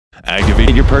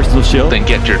Activate your personal shield, then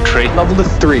get your trait level to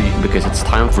 3, because it's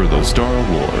time for the Star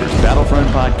Wars Battlefront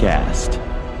podcast.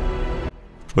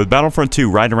 With Battlefront 2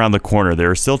 right around the corner,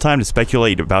 there is still time to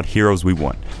speculate about heroes we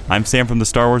want. I'm Sam from the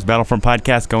Star Wars Battlefront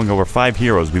podcast, going over 5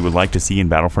 heroes we would like to see in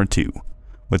Battlefront 2.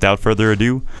 Without further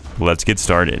ado, let's get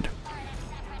started.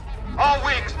 All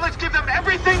wings, let's give them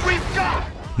everything we've got!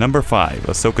 Number 5,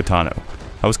 Ahsoka Tano.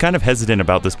 I was kind of hesitant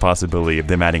about this possibility of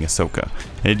them adding Ahsoka,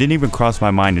 and it didn't even cross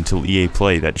my mind until EA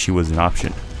Play that she was an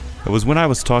option. It was when I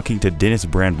was talking to Dennis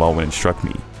Brandwall when it struck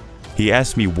me. He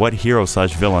asked me what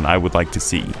hero/villain I would like to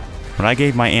see. When I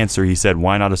gave my answer, he said,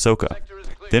 why not Ahsoka?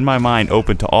 Then my mind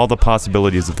opened to all the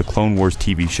possibilities of the Clone Wars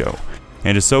TV show,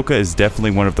 and Ahsoka is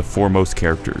definitely one of the foremost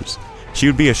characters. She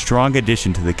would be a strong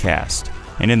addition to the cast,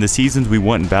 and in the seasons we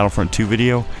want in Battlefront 2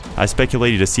 video, I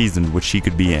speculated a season which she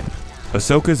could be in.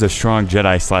 Ahsoka is a strong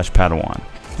Jedi/Padawan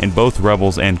in both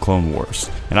Rebels and Clone Wars,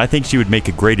 and I think she would make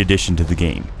a great addition to the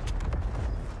game.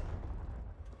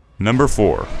 Number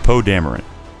 4, Poe Dameron.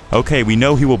 Okay, we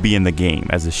know he will be in the game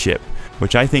as a ship,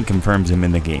 which I think confirms him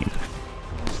in the game.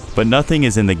 But nothing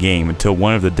is in the game until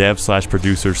one of the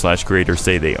devs/producers/creators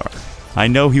say they are. I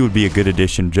know he would be a good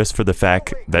addition just for the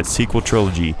fact that sequel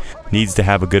trilogy needs to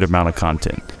have a good amount of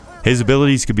content. His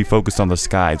abilities could be focused on the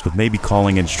skies with maybe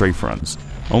calling in strafe runs.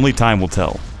 Only time will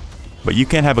tell. But you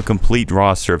can't have a complete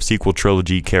roster of sequel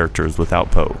trilogy characters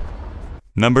without Poe.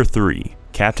 Number 3,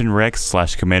 Captain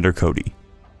Rex/Commander Cody.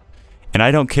 And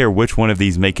I don't care which one of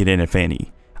these make it in, if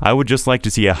any. I would just like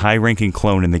to see a high-ranking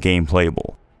clone in the game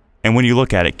playable. And when you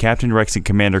look at it, Captain Rex and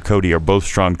Commander Cody are both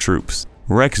strong troops.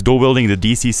 Rex dual-wielding the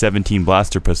DC-17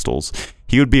 blaster pistols,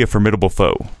 he would be a formidable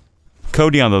foe.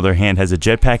 Cody, on the other hand, has a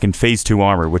jetpack and Phase 2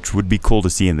 armor, which would be cool to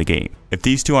see in the game. If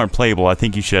these two aren't playable, I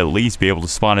think you should at least be able to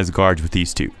spawn as guards with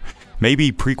these two. Maybe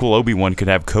prequel Obi-Wan could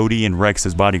have Cody and Rex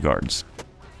as bodyguards.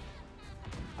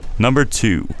 Number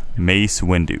 2, Mace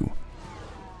Windu.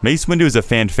 Mace Windu is a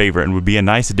fan favorite and would be a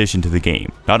nice addition to the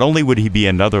game. Not only would he be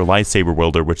another lightsaber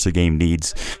wielder which the game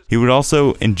needs, he would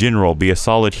also, in general, be a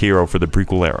solid hero for the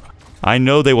prequel era. I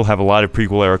know they will have a lot of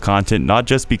prequel era content, not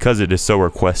just because it is so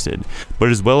requested, but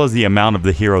as well as the amount of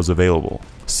the heroes available.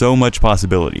 So much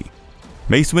possibility.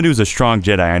 Mace Windu is a strong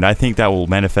Jedi, and I think that will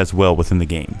manifest well within the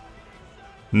game.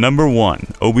 Number 1,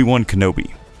 Obi-Wan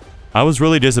Kenobi. I was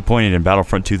really disappointed in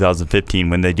Battlefront 2015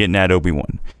 when they didn't add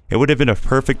Obi-Wan. It would have been a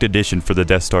perfect addition for the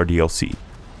Death Star DLC.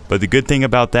 But the good thing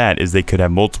about that is they could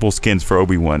have multiple skins for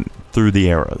Obi-Wan through the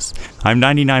eras. I'm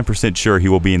 99% sure he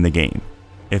will be in the game.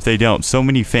 If they don't, so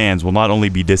many fans will not only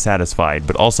be dissatisfied,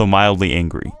 but also mildly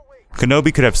angry.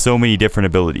 Kenobi could have so many different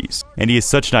abilities, and he is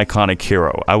such an iconic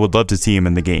hero. I would love to see him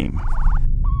in the game.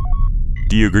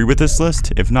 Do you agree with this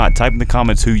list? If not, type in the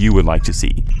comments who you would like to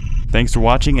see. Thanks for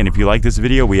watching, and if you like this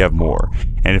video, we have more.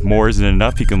 And if more isn't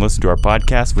enough, you can listen to our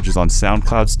podcast, which is on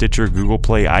SoundCloud, Stitcher, Google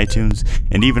Play, iTunes,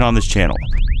 and even on this channel.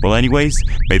 Well anyways,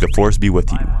 may the Force be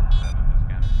with you.